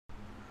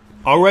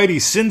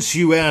Alrighty, since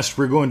you asked,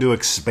 we're going to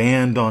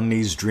expand on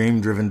these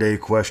Dream Driven Day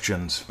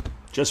questions,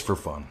 just for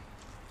fun.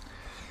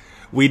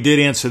 We did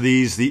answer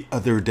these the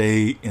other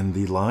day in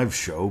the live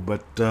show,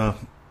 but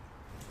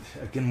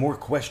again, more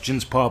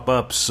questions pop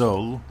up,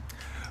 so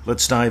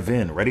let's dive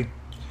in. Ready?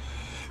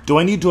 Do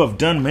I need to have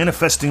done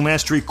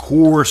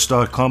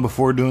ManifestingMasteryCourse.com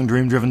before doing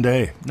Dream Driven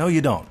Day? No,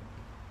 you don't.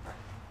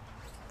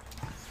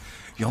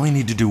 You only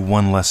need to do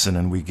one lesson,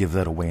 and we give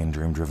that away in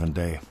Dream Driven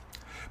Day.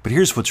 But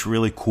here's what's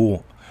really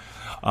cool.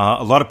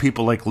 A lot of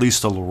people like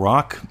Lisa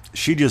LaRock,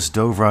 she just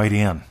dove right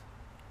in.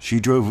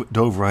 She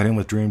dove right in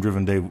with Dream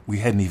Driven Day. We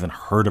hadn't even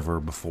heard of her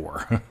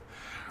before,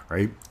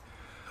 right?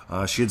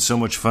 She had so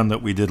much fun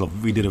that we did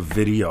a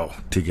video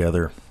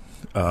together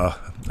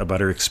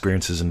about her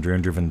experiences in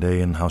Dream Driven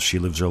Day and how she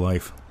lives her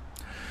life.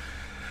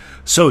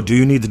 So, do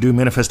you need to do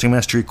Manifesting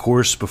Mastery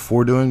course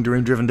before doing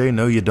Dream Driven Day?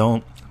 No, you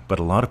don't. But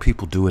a lot of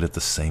people do it at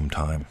the same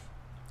time.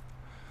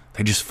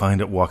 They just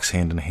find it walks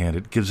hand in hand.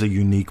 It gives a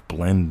unique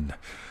blend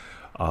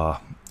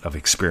of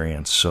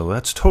experience. So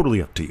that's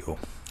totally up to you,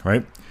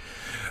 right?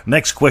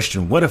 Next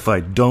question. What if I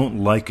don't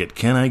like it?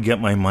 Can I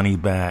get my money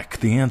back?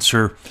 The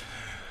answer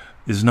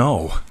is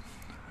no,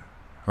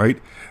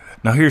 right?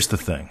 Now here's the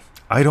thing.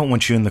 I don't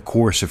want you in the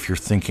course if you're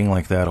thinking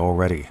like that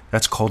already.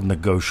 That's called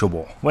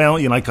negotiable. Well,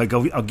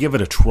 I'll give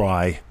it a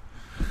try,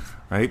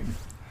 right?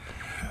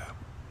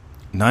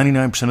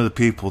 99% of the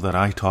people that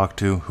I talk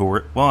to who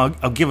are, well,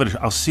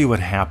 I'll see what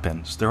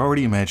happens. They're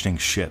already imagining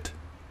shit.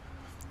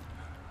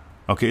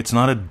 Okay, it's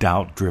not a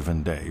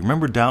doubt-driven day.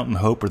 Remember, doubt and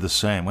hope are the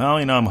same. Well,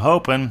 I'm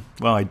hoping.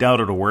 Well, I doubt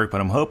it'll work, but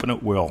I'm hoping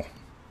it will.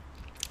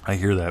 I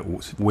hear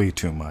that way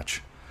too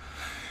much.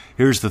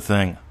 Here's the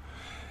thing.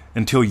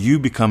 Until you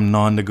become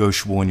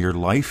non-negotiable in your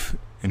life,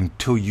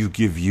 until you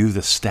give you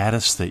the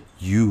status that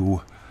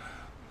you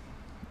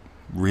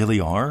really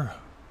are,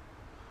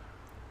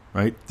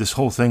 right? This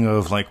whole thing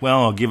of like, well,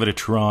 I'll give it a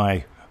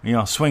try.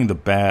 I'll swing the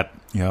bat.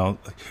 You're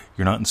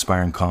not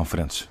inspiring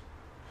confidence.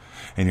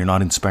 And you're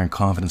not inspiring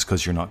confidence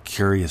because you're not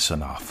curious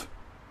enough.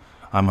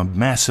 I'm a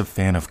massive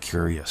fan of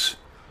curious.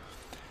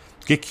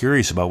 Get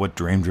curious about what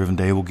Dream Driven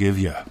Day will give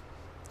you.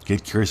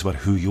 Get curious about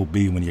who you'll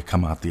be when you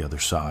come out the other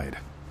side.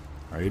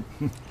 Right?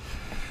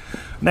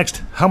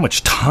 Next, how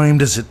much time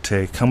does it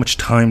take? How much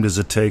time does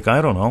it take? I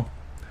don't know.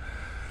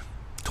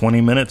 20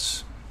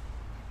 minutes?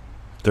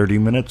 30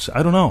 minutes?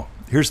 I don't know.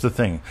 Here's the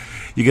thing.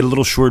 You get a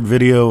little short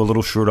video, a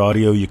little short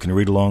audio. You can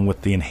read along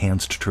with the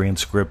enhanced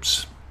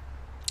transcripts,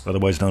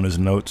 otherwise known as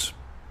notes.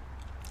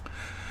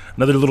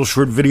 Another little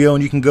short video,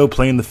 and you can go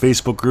play in the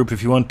Facebook group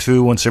if you want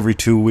to. Once every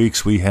 2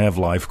 weeks, we have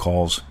live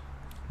calls.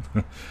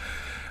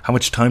 How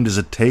much time does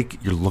it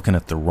take? You're looking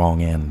at the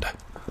wrong end.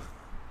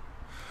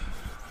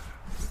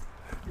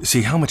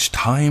 See, how much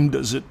time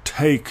does it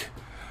take?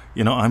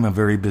 I'm a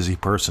very busy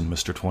person,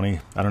 Mr.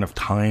 20. I don't have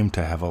time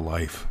to have a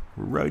life.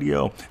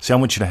 Radio. See, I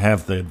want you to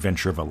have the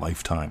adventure of a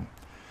lifetime.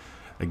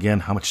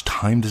 Again, how much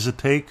time does it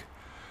take?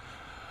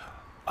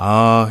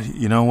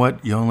 You know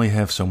what? You only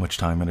have so much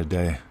time in a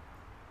day.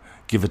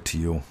 Give it to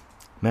you.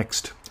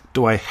 Next,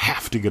 do I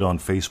have to get on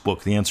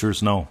Facebook? The answer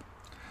is no.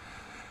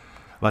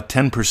 About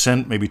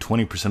 10%, maybe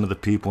 20% of the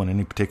people in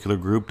any particular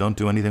group don't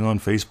do anything on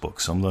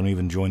Facebook. Some don't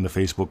even join the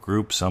Facebook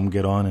group. Some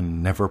get on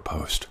and never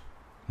post.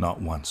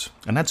 Not once.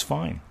 And that's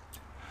fine.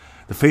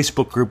 The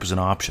Facebook group is an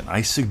option.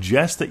 I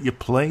suggest that you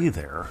play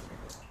there,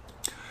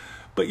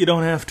 but you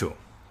don't have to.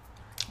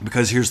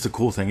 Because here's the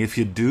cool thing. If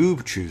you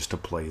do choose to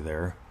play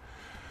there,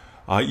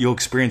 you'll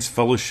experience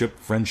fellowship,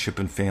 friendship,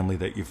 and family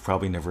that you've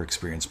probably never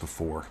experienced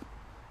before.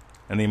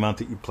 And the amount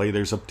that you play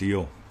there is up to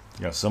you.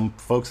 Some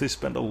folks, they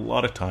spend a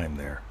lot of time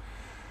there.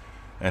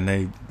 And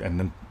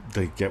then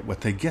they get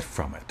what they get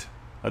from it.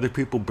 Other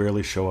people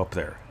barely show up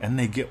there, and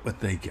they get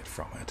what they get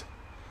from it.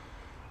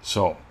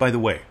 So, by the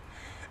way,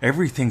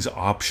 everything's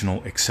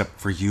optional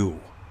except for you.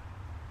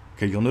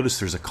 Okay, you'll notice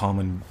there's a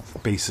common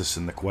basis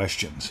in the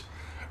questions,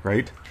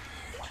 right?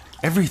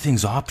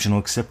 Everything's optional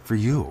except for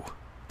you.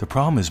 The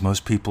problem is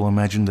most people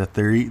imagine that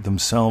they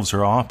themselves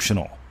are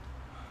optional.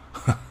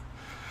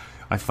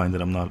 I find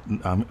that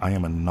I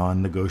am a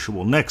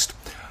non-negotiable. Next,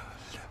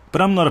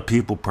 but I'm not a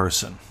people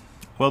person.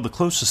 Well, the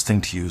closest thing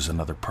to you is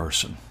another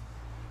person.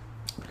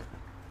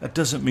 That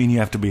doesn't mean you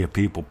have to be a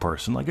people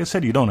person. Like I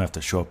said, you don't have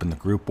to show up in the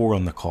group or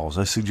on the calls.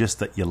 I suggest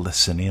that you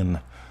listen in.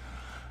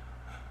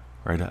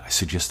 Right? I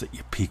suggest that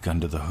you peek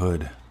under the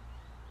hood.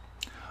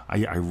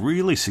 I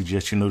really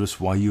suggest you notice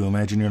why you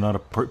imagine you're not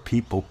a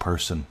people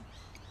person.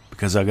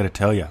 Because I got to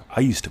tell you,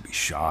 I used to be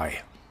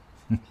shy.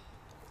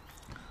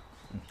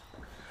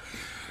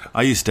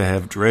 I used to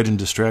have dread and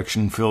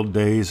distraction-filled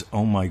days.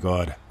 Oh my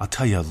God. I'll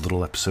tell you a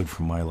little episode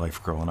from my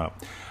life growing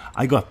up.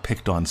 I got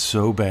picked on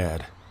so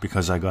bad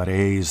because I got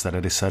A's that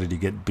I decided to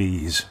get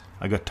B's.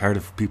 I got tired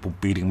of people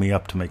beating me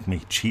up to make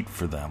me cheat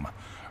for them. All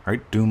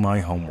right, do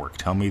my homework.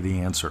 Tell me the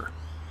answer.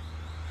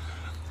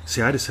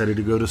 See, I decided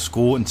to go to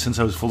school, and since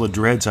I was full of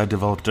dreads, I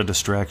developed a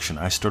distraction.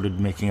 I started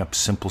making up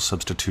simple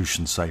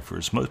substitution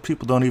ciphers. Most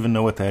people don't even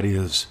know what that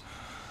is.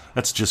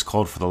 That's just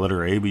called for the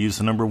letter A, we use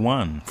the number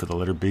 1. For the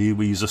letter B,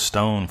 we use a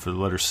stone. For the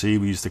letter C,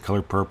 we use the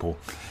color purple.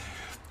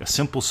 A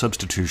simple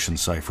substitution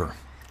cipher.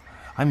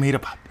 I made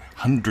up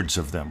hundreds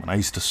of them, and I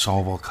used to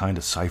solve all kinds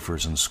of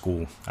ciphers in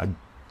school. I'd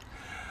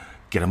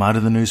get them out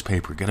of the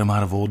newspaper, get them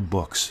out of old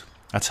books.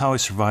 That's how I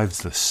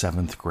survived the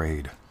 7th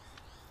grade.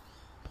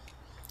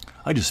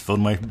 I just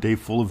filled my day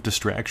full of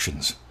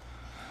distractions.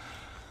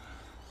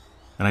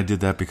 And I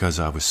did that because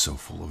I was so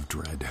full of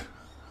dread.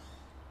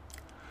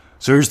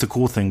 So here's the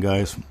cool thing,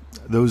 guys.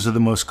 Those are the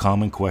most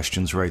common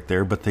questions right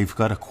there, but they've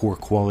got a core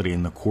quality,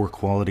 and the core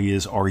quality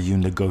is, are you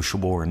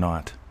negotiable or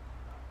not?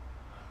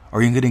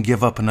 Are you going to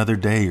give up another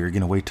day? Or are you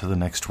going to wait till the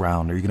next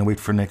round? Are you going to wait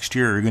for next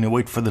year? Are you going to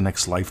wait for the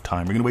next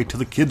lifetime? Are you going to wait till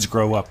the kids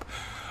grow up?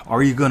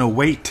 Are you going to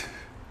wait?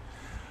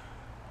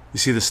 You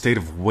see, the state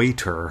of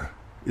waiter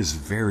is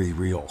very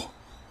real.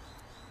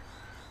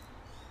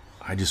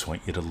 I just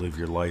want you to live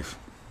your life.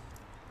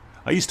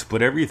 I used to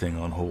put everything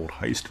on hold.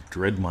 I used to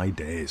dread my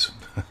days.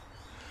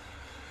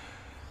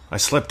 I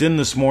slept in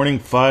this morning,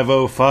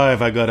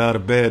 5:05. I got out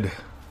of bed.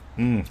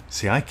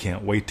 See, I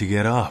can't wait to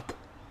get up.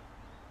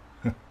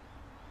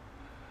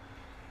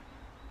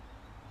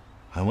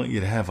 I want you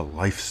to have a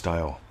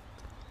lifestyle.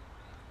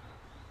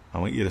 I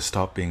want you to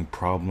stop being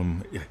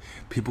problem.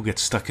 People get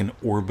stuck in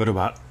orbit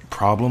about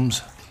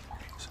problems,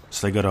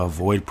 so they got to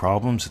avoid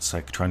problems. It's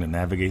like trying to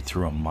navigate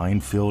through a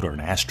minefield or an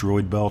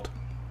asteroid belt.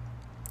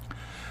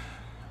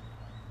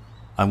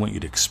 I want you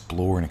to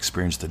explore and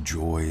experience the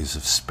joys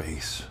of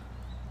space,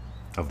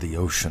 of the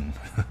ocean,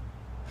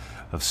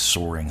 of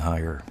soaring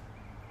higher.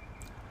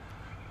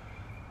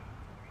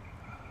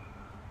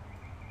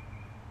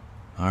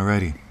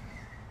 Alrighty.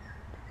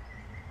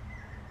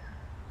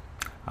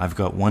 I've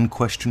got one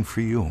question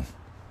for you.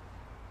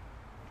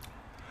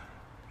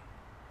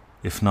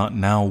 If not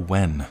now,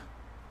 when?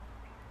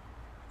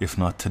 If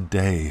not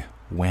today,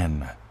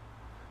 when?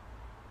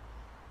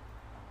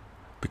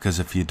 Because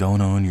if you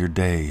don't own your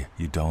day,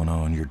 you don't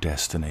own your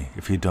destiny.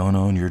 If you don't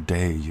own your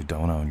day, you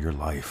don't own your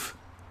life.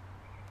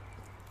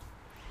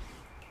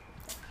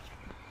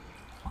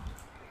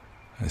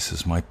 This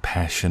is my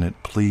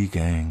passionate plea,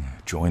 gang.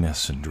 Join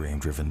us in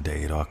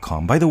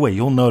DreamDrivenDay.com. By the way,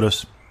 you'll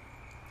notice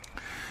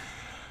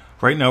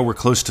right now we're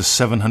close to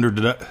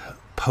 700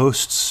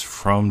 posts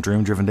from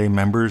Dream Driven Day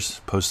members,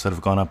 posts that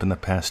have gone up in the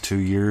past 2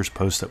 years,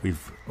 posts that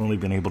we've only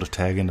been able to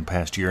tag in the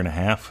past year and a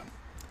half.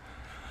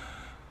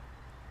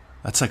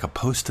 That's like a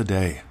post a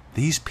day.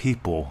 These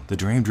people, the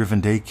Dream Driven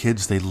Day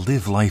kids, they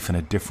live life in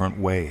a different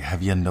way.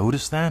 Have you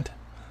noticed that?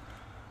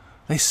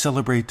 They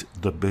celebrate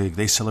the big,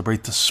 they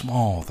celebrate the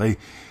small, they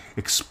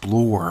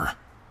explore,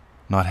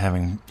 not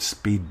having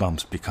speed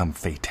bumps become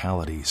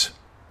fatalities.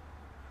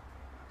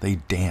 They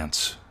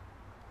dance.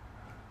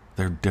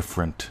 They're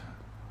different.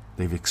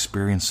 They've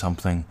experienced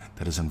something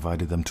that has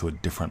invited them to a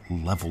different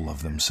level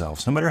of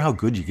themselves. No matter how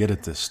good you get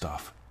at this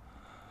stuff,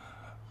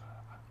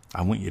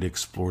 I want you to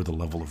explore the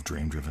level of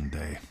Dream Driven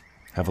Day.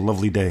 Have a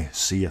lovely day.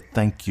 See ya.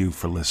 Thank you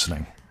for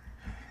listening.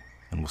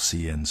 And we'll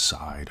see you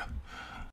inside.